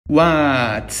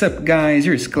What's up guys,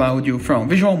 here's Claudio from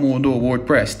Visual Modo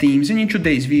WordPress themes, and in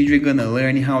today's video we're gonna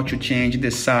learn how to change the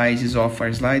sizes of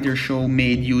our slider show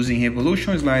made using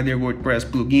Revolution Slider WordPress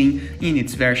plugin in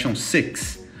its version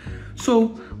 6.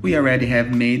 So we already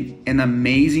have made an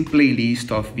amazing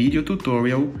playlist of video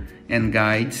tutorial and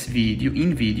guides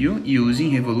video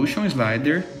using Revolution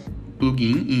Slider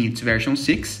plugin in its version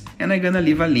 6, and I'm gonna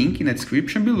leave a link in the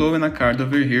description below and a card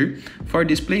over here for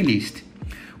this playlist.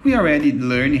 We already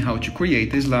learned how to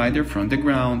create a slider from the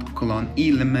ground, clone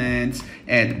elements,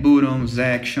 add buttons,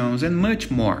 actions, and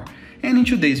much more. And in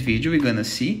today's video, we're gonna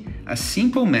see a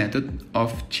simple method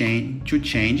to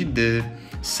change the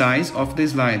size of the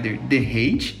slider, the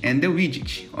height and the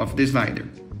width of the slider.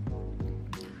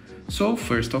 So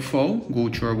first of all, go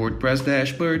to our WordPress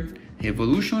dashboard,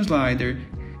 Revolution Slider,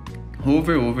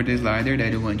 hover over the slider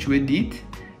that you want to edit,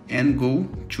 and go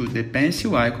to the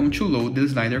pencil icon to load the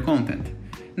slider content.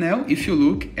 Now, if you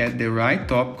look at the right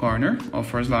top corner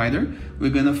of our slider,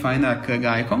 we're gonna find a cog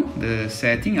icon, the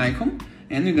setting icon,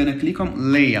 and we're gonna click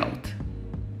on Layout.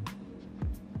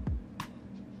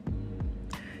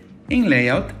 In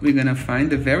Layout, we're gonna find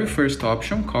the very first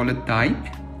option called Type.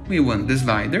 We want the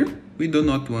slider. We do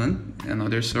not want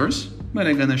another source, but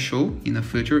I'm gonna show in a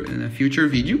future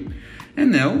video.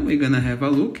 And now we're gonna have a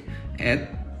look at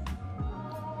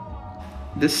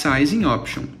the sizing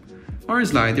option. Our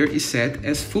slider is set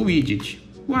as full width.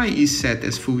 Why is set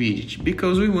as full width?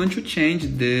 Because we want to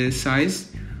change the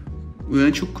size, we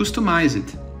want to customize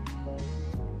it.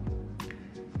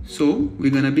 So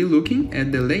we're gonna be looking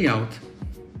at the layout.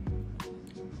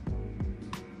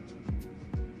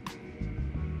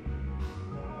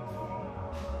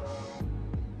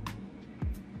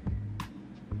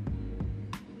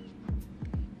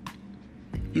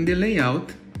 In the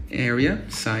layout area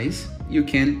size, you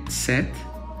can set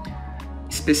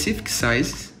specific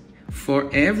sizes for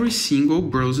every single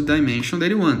browser dimension that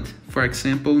you want. For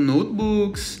example,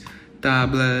 notebooks,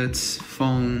 tablets,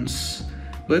 phones,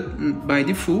 but by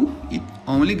default, it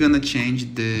only gonna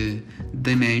change the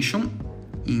dimension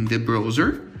in the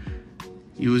browser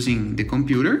using the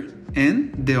computer,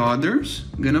 and the others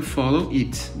gonna follow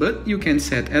it. But you can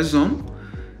set as on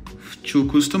to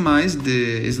customize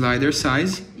the slider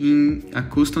size in a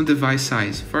custom device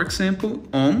size. For example,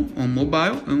 on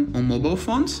mobile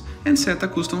phones, and set a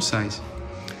custom size.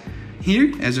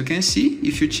 Here, as you can see,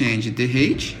 if you change the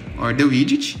height or the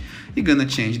width, you're gonna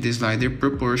change the slider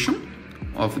proportion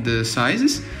of the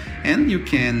sizes, and you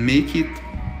can make it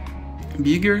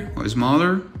bigger or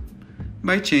smaller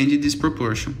by changing this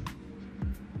proportion.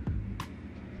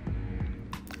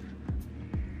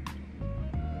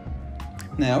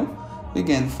 Now, we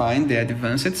can find the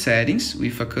advanced settings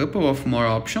with a couple of more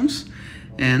options,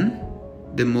 and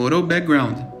the modal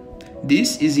background.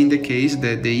 This is in the case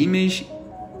that the image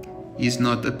is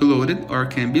not uploaded or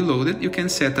can be loaded. You can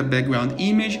set a background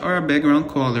image or a background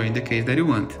color in the case that you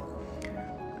want.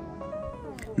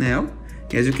 Now,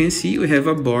 as you can see, we have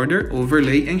a border,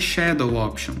 overlay, and shadow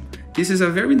option. This is a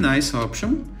very nice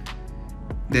option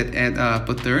that adds a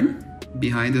pattern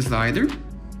behind the slider,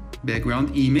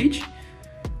 background image,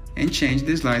 and change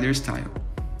the slider style.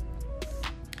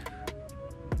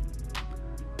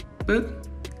 But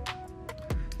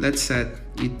let's set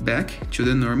it back to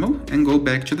the normal and go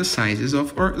back to the sizes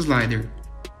of our slider.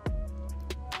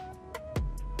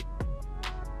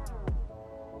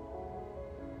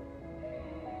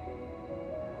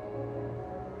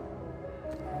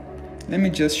 Let me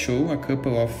just show a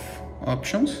couple of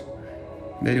options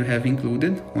that you have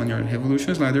included on your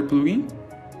Revolution Slider plugin.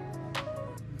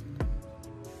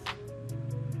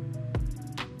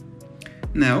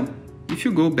 Now, if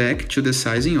you go back to the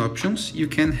sizing options, you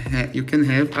can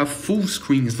have a full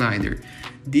screen slider.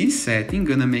 This setting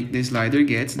gonna make the slider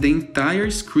get the entire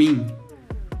screen,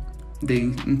 the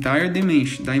entire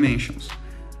dimensions.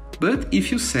 But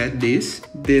if you set this,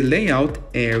 the layout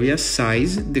area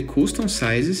size, the custom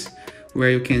sizes,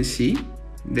 where you can see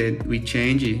that we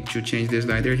change the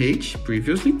slider height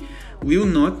previously, will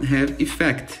not have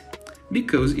effect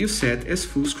because you set as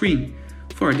full screen.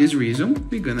 For this reason,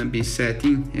 we're gonna be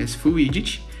setting as full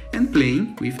width and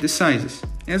playing with the sizes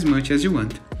as much as you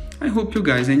want. I hope you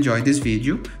guys enjoyed this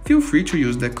video. Feel free to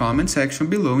use the comment section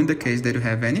below in the case that you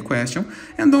have any question,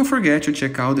 and don't forget to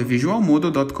check out the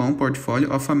visualmodo.com portfolio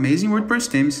of amazing WordPress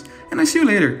themes. And I see you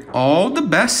later. All the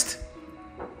best!